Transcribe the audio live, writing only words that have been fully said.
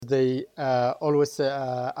they always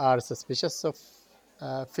are suspicious of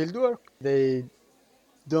fieldwork. They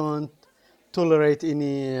don't tolerate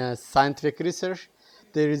any scientific research.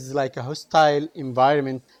 There is like a hostile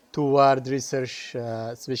environment toward research,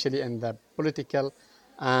 especially in the political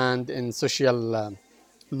and in social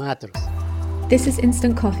matters. This is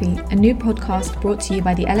Instant Coffee, a new podcast brought to you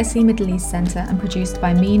by the LSE Middle East Centre and produced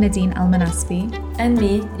by me, Nadine Al-Manasfi. And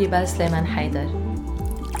me, Ribal Sulaiman Haidar.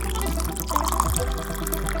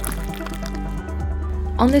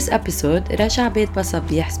 On this episode, Rasha Obaid Ba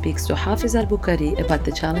Sabih speaks to Hafez Al-Bukari about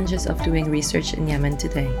the challenges of doing research in Yemen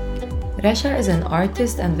today. Rasha is an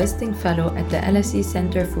artist and visiting fellow at the LSE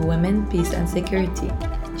Centre for Women, Peace and Security.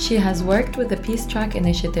 She has worked with the Peace Track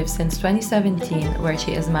initiative since 2017, where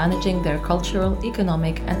she is managing their cultural,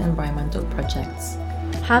 economic and environmental projects.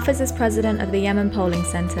 Hafez is president of the Yemen Polling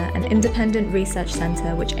Centre, an independent research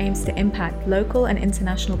centre which aims to impact local and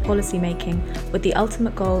international policymaking with the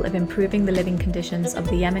ultimate goal of improving the living conditions of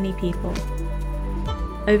the Yemeni people.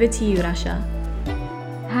 Over to you, Rasha.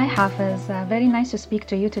 Hi Hafez, very nice to speak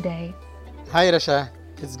to you today. Hi Rasha,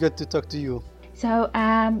 it's good to talk to you. So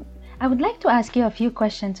I would like to ask you a few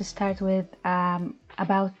questions to start with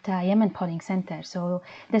about Yemen Polling Centre. So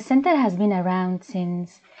the centre has been around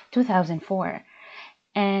since 2004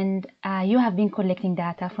 and you have been collecting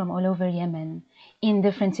data from all over Yemen in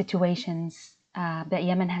different situations that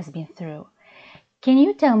Yemen has been through. Can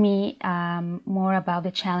you tell me more about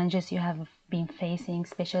the challenges you have been facing,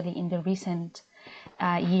 especially in the recent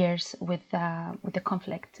years with the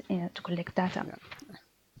conflict to collect data?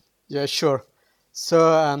 Yeah, sure.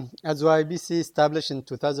 So as YBC established in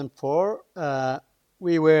 2004,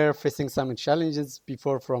 we were facing some challenges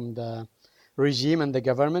before from the regime and the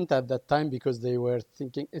government at that time, because they were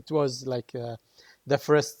thinking it was like the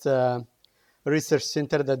first research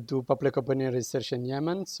center that do public opinion research in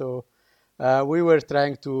Yemen. So we were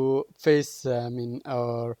trying to face,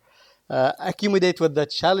 or accumulate with the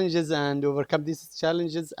challenges and overcome these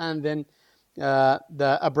challenges. And then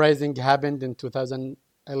the uprising happened in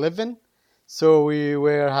 2011. So we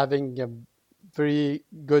were having a very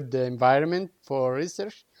good environment for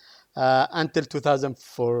research until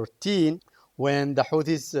 2014, when the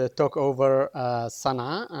Houthis took over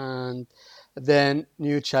Sana'a, and then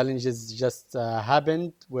new challenges just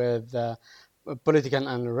happened with political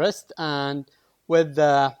unrest and with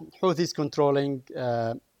the Houthis controlling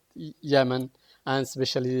Yemen, and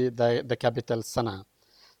especially the capital Sana'a.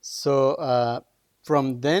 So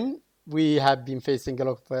from then, we have been facing a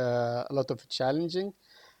lot of challenging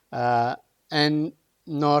in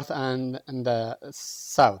north and in the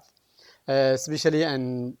south, especially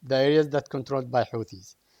in the areas that controlled by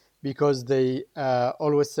Houthis, because they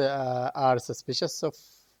always are suspicious of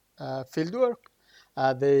fieldwork.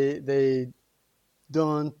 They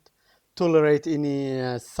don't tolerate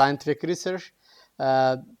any scientific research.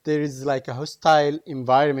 There is like a hostile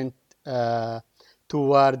environment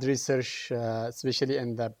toward research, especially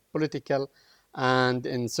in the political and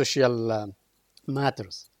in social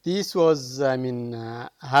matters. This was,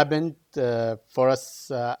 happened for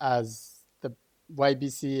us as the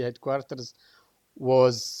YBC headquarters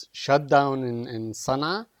was shut down in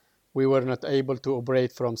Sana'a. We were not able to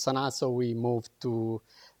operate from Sana'a, so we moved to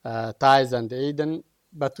Taiz and Aden.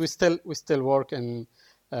 But we still work in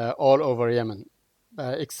all over Yemen,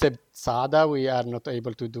 except Saada. We are not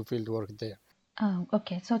able to do field work there. Oh,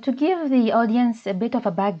 okay. So to give the audience a bit of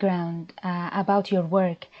a background about your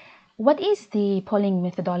work, what is the polling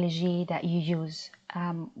methodology that you use?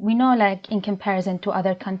 We know, like in comparison to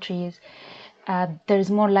other countries, there's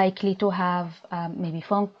more likely to have maybe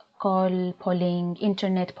phone call polling,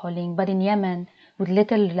 internet polling, but in Yemen, with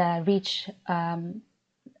little reach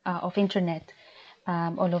of internet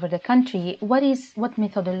all over the country, what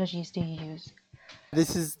methodologies do you use?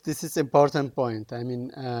 This is important point.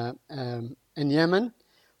 In Yemen,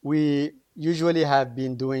 we usually have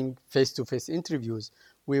been doing face-to-face interviews.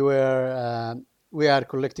 We are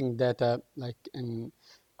collecting data like in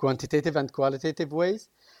quantitative and qualitative ways,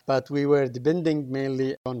 but we were depending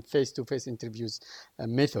mainly on face-to-face interviews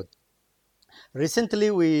method.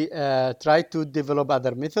 Recently, we tried to develop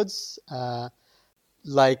other methods,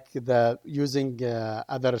 like using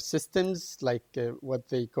other systems, like what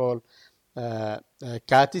they call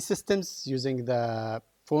CATI systems, using the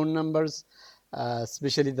phone numbers,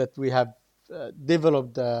 especially that we have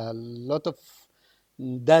developed a lot of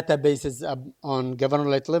databases on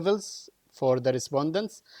governorate levels for the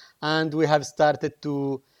respondents, and we have started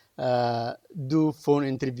to do phone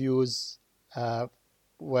interviews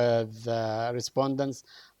with respondents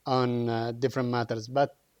on different matters.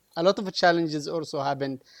 But a lot of challenges also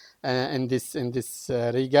happened in this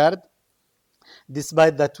regard.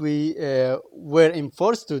 despite that we were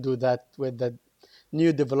enforced to do that with the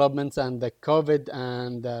new developments and the COVID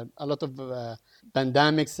and a lot of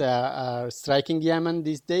pandemics are striking Yemen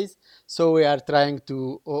these days. So we are trying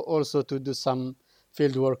to also to do some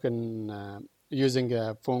field work in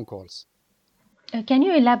using phone calls. Can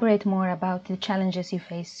you elaborate more about the challenges you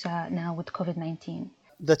face now with COVID-19?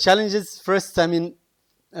 The challenges first,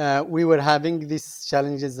 we were having these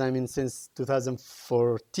challenges, since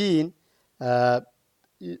 2014.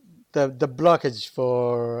 The blockage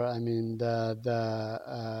for,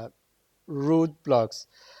 the road blocks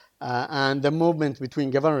and the movement between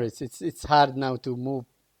governments. It's hard now to move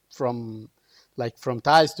from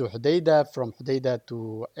Taiz to Hodeidah, from Hodeidah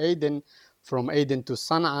to Aden, from Aden to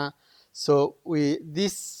Sana'a. So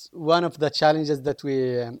this one of the challenges that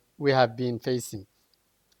we have been facing.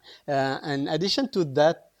 In addition to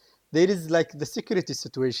that, there is the security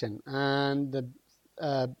situation, and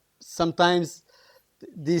sometimes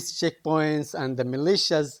these checkpoints and the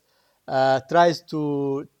militias tries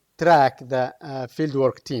to track the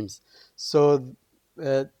fieldwork teams. So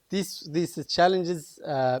these challenges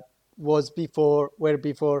were before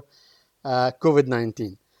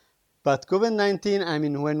COVID-19. But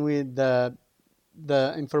COVID-19, when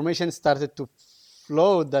the information started to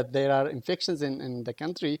flow that there are infections in the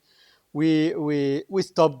country, we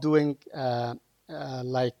stopped doing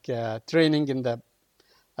training in the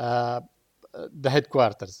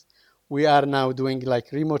headquarters. We are now doing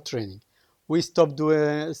remote training. We stopped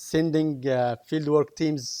sending fieldwork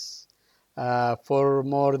teams for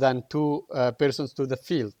more than 2 persons to the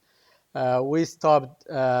field. We stopped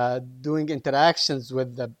doing interactions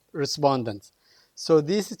with the respondents. So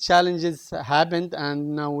these challenges happened,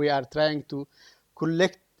 and now we are trying to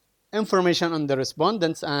collect information on the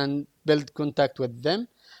respondents and build contact with them,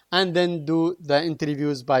 and then do the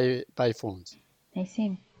interviews by phones. I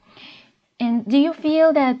see. And do you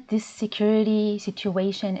feel that this security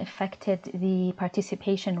situation affected the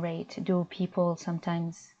participation rate? Do people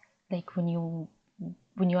sometimes, they don't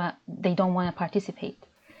want to participate?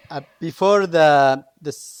 Before the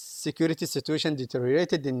security situation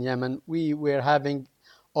deteriorated in Yemen, we were having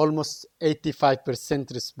almost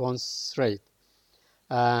 85% response rate.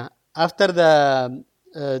 After the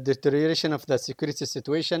deterioration of the security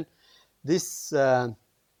situation, this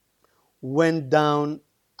went down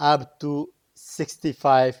up to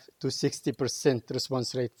 65 to 60%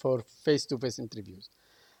 response rate for face-to-face interviews.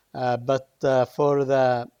 But for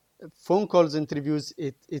the phone calls interviews,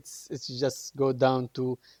 it's just go down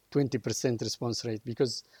to 20% response rate,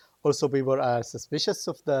 because also people are suspicious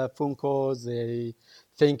of the phone calls. They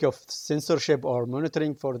think of censorship or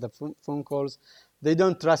monitoring for the phone calls. They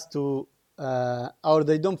don't trust to, or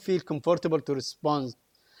they don't feel comfortable to respond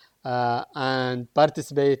and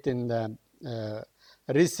participate in the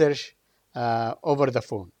research over the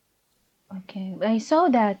phone. Okay, I saw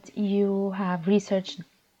that you have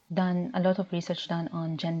a lot of research done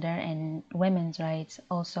on gender and women's rights,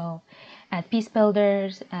 also at peace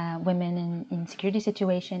builders, women in security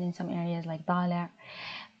situation in some areas like Dala.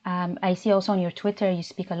 I see also on your Twitter you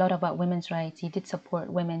speak a lot about women's rights. You did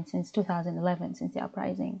support women since 2011, since the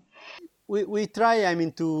uprising. We try,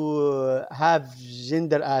 to have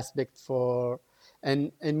gender aspect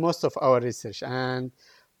in most of our research, and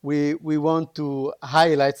we want to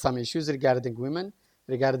highlight some issues regarding women,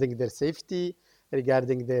 regarding their safety,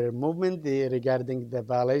 regarding their movement, regarding the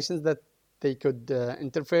violations that they could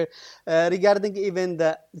interfere, regarding even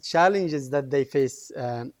the challenges that they face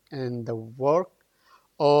in the work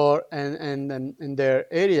or in their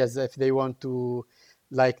areas, if they want to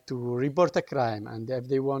report a crime, and if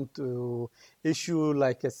they want to issue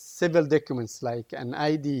a civil documents like an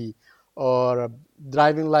ID or a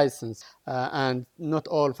driving license. And not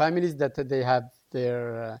all families that they have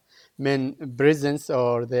their men presence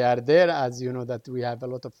or they are there, as you know that we have a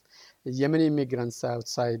lot of Yemeni immigrants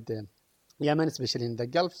outside Yemen, especially in the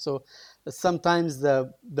Gulf. So sometimes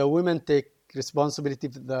the women take responsibility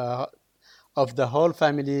of the whole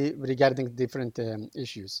family regarding different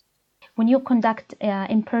issues. When you conduct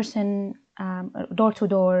in-person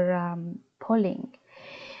door-to-door polling,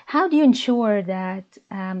 how do you ensure that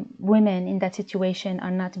women in that situation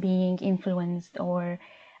are not being influenced or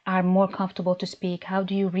are more comfortable to speak? How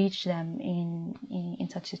do you reach them in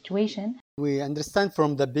such situation? We understand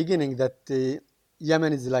from the beginning that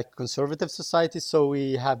Yemen is like conservative society, so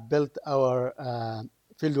we have built our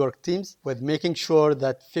fieldwork teams with making sure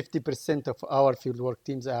that 50% of our fieldwork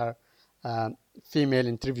teams are female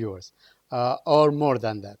interviewers or more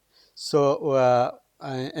than that. So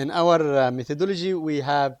in our methodology, we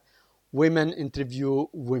have women interview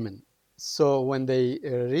women. So when they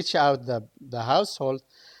reach out the household,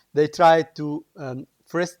 they try to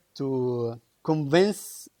first to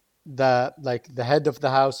convince the head of the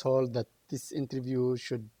household that this interview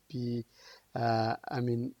should be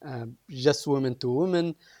just women to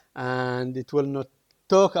women, and it will not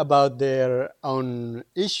talk about their own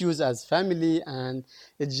issues as family, and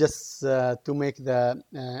it's just to make the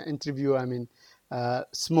interview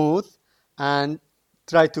smooth, and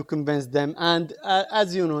try to convince them. And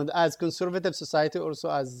as you know, as conservative society, also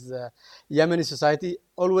as Yemeni society,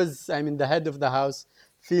 always the head of the house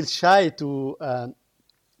feels shy to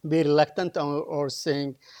be reluctant, or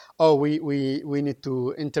saying, oh, we need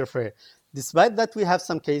to interfere. Despite that, we have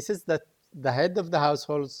some cases that the head of the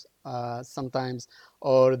households sometimes,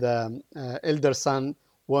 or the elder son,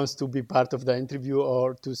 wants to be part of the interview,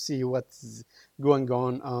 or to see what's going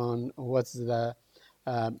on what's the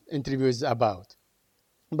interview is about.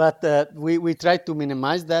 But we try to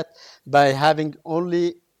minimize that by having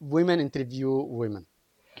only women interview women.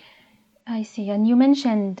 I see. And you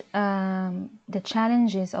mentioned the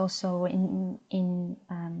challenges also in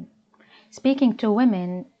speaking to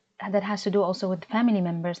women, that has to do also with family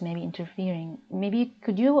members maybe interfering. Maybe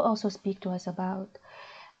could you also speak to us about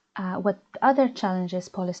what other challenges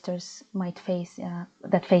pollsters might face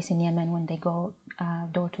that face in Yemen when they go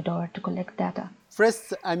door to door to collect data?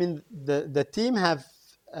 First, the team have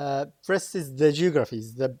first is the geography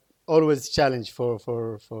is the always challenge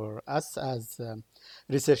for us as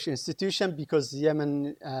research institution, because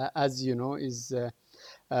Yemen, as you know, is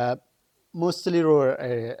mostly rural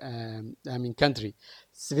country.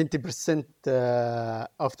 70%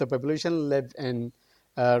 of the population live in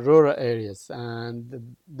rural areas,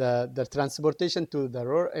 and the transportation to the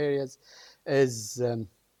rural areas is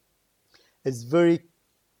very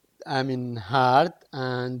hard,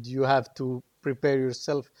 and you have to prepare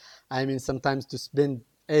yourself. Sometimes to spend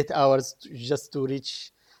 8 hours just to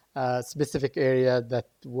reach a specific area that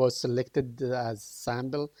was selected as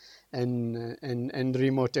sample in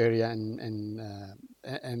remote area in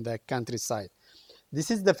the countryside.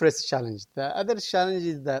 This is the first challenge. The other challenge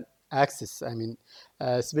is the access.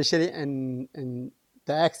 Especially in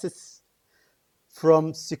the access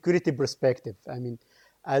from security perspective.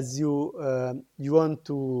 As you want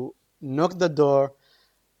to knock the door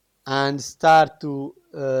and start to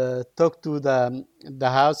talk to the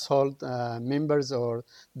household members, or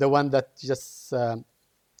the one that just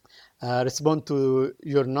respond to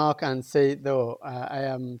your knock and say, no, I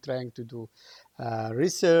am trying to do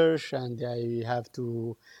research, and I have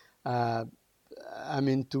to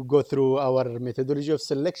to go through our methodology of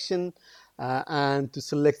selection, and to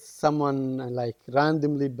select someone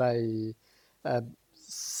randomly by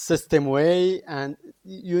system way, and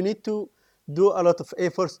you need to do a lot of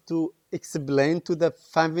efforts to explain to the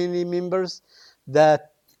family members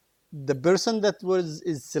that the person that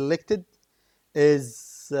is selected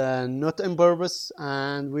is not on purpose,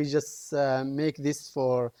 and we just make this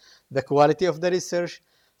for the quality of the research.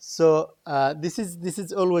 So this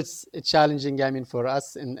is always challenging, for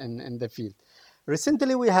us in the field.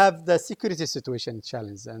 Recently, we have the security situation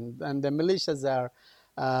challenge, and the militias are,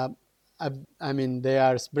 they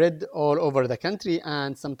are spread all over the country,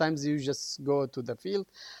 and sometimes you just go to the field,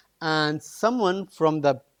 and someone from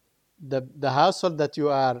the household that you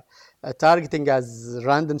are targeting as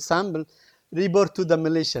random sample report to the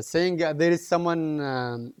militia saying there is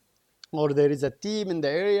someone or there is a team in the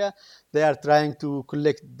area. They are trying to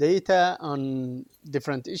collect data on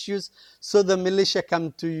different issues. So the militia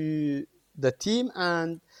come to the team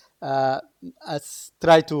and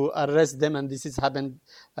try to arrest them, and this has happened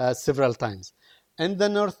several times in the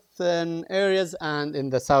northern areas and in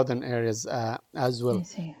the southern areas as well. I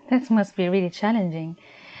see. That must be really challenging.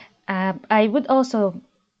 I would also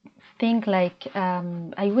think I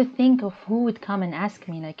would think of who would come and ask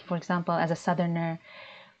me, for example, as a southerner,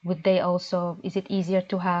 would they also, is it easier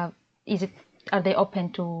to have, are they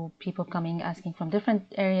open to people coming asking from different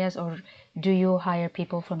areas, or do you hire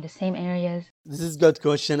people from the same areas? This is a good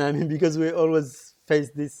question. Because we always face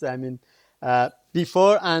this,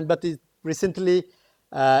 before, but recently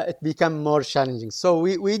it become more challenging. So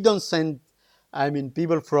we don't send,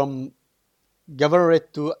 people from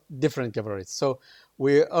governorate to different governorates. So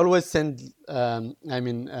we always send,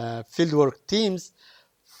 fieldwork teams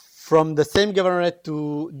from the same governorate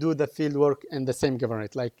to do the fieldwork in the same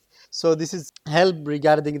governorate. So this is help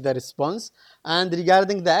regarding the response and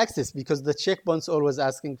regarding the access, because the checkpoints always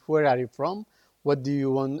asking, where are you from? What do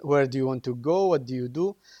you want? Where do you want to go? What do you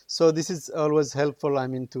do? So this is always helpful,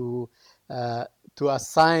 to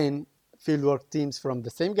assign fieldwork teams from the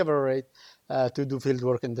same governorate to do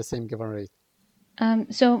fieldwork in the same governorate.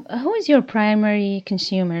 So who is your primary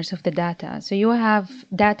consumers of the data? So you have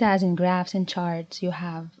data as in graphs and charts, you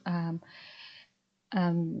have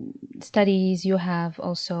studies, you have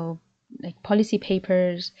also like policy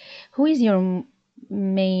papers. Who is your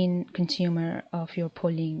main consumer of your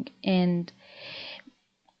polling? And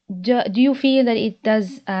do you feel that it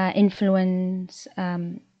does influence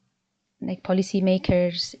like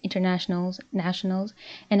policymakers, internationals, nationals?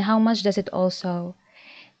 And how much does it also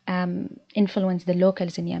influence the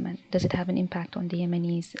locals in Yemen? Does it have an impact on the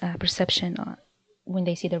Yemenis' perception when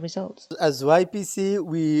they see the results? As YPC,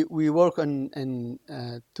 we work in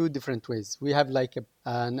two different ways. We have like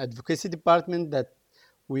an advocacy department that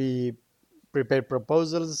we prepare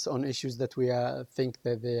proposals on issues that we think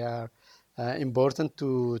that they are important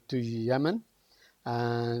to Yemen,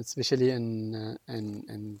 especially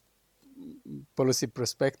in policy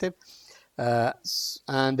perspective.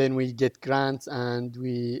 And then we get grants and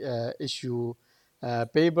we issue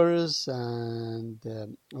papers and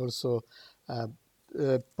also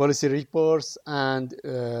policy reports and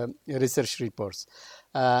research reports.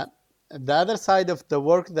 The other side of the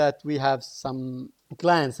work that we have some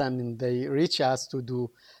clients, I mean, they reach us to do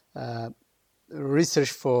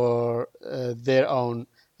research for their own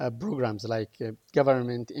programs like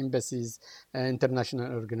government, embassies,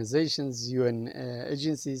 international organizations, UN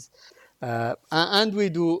agencies. And we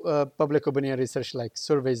do public opinion research like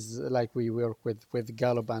surveys, like we work with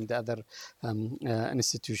Gallup and the other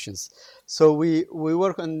institutions. So we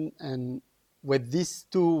work on with these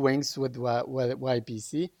two wings with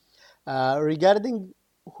YPC. Regarding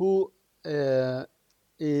who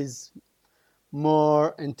is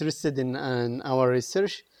more interested in our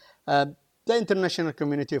research, the international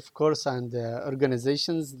community, of course, and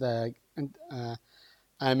organizations,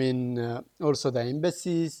 also the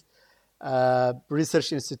embassies,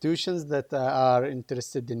 research institutions that are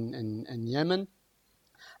interested in Yemen,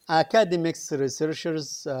 academics,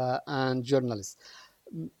 researchers, and journalists.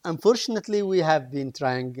 Unfortunately, we have been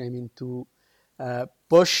trying, to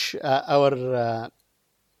push our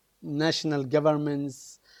national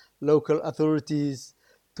governments, local authorities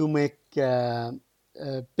to make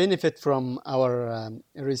benefit from our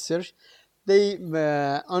research. They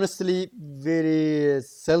honestly very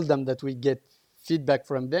seldom that we get feedback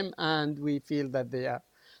from them, and we feel that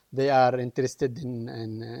they are interested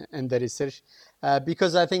in the research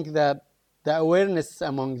because I think that the awareness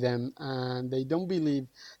among them, and they don't believe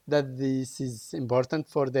that this is important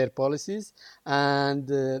for their policies, and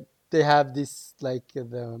they have this like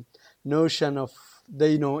the notion of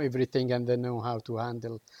they know everything and they know how to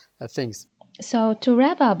handle things. So to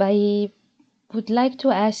wrap up, I would like to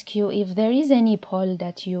ask you if there is any poll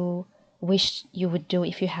that you wish you would do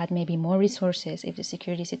if you had maybe more resources, if the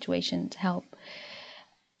security situations help,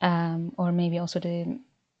 or maybe also the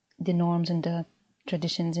norms and the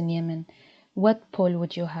traditions in Yemen. What poll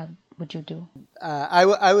would you do?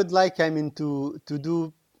 I would like to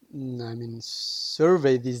do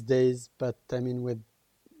survey these days, but with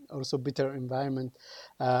also better environment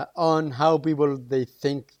on how people they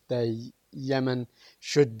think the Yemen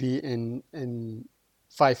should be in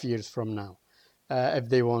 5 years from now. If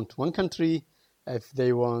they want one country, if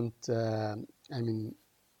they want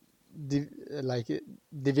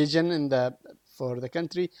division for the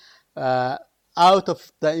country, out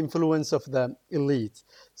of the influence of the elite.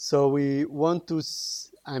 So we want to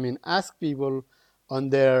ask people on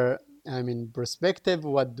their perspective,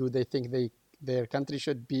 what do they think their country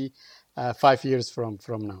should be 5 years from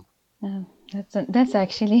now. That's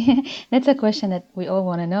actually that's a question that we all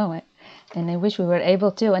want to know, and I wish we were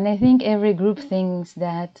able to. And I think every group thinks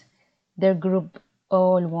that their group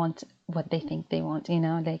all want what they think they want.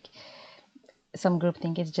 Like some group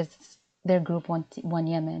think it's just their group wants one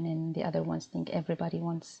Yemen, and the other ones think everybody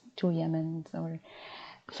wants two Yemens or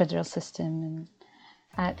federal system.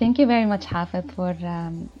 And thank you very much, Hafez, for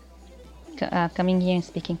coming here and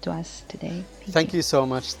speaking to us today. Thank you so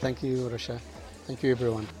much. Thank you, Rasha. Thank you,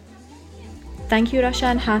 everyone. Thank you, Rasha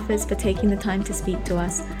and Hafez, for taking the time to speak to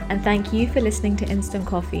us, and thank you for listening to Instant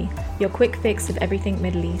Coffee, your quick fix of everything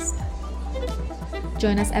Middle East.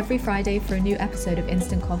 Join us every Friday for a new episode of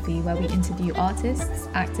Instant Coffee, where we interview artists,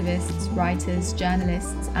 activists, writers,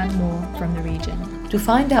 journalists, and more from the region. To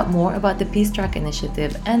find out more about the Peace Track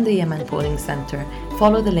Initiative and the Yemen Polling Centre,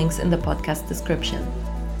 follow the links in the podcast description.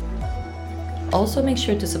 Also, make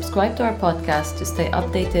sure to subscribe to our podcast to stay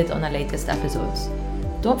updated on our latest episodes.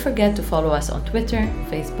 Don't forget to follow us on Twitter,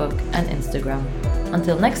 Facebook, and Instagram.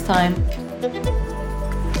 Until next time.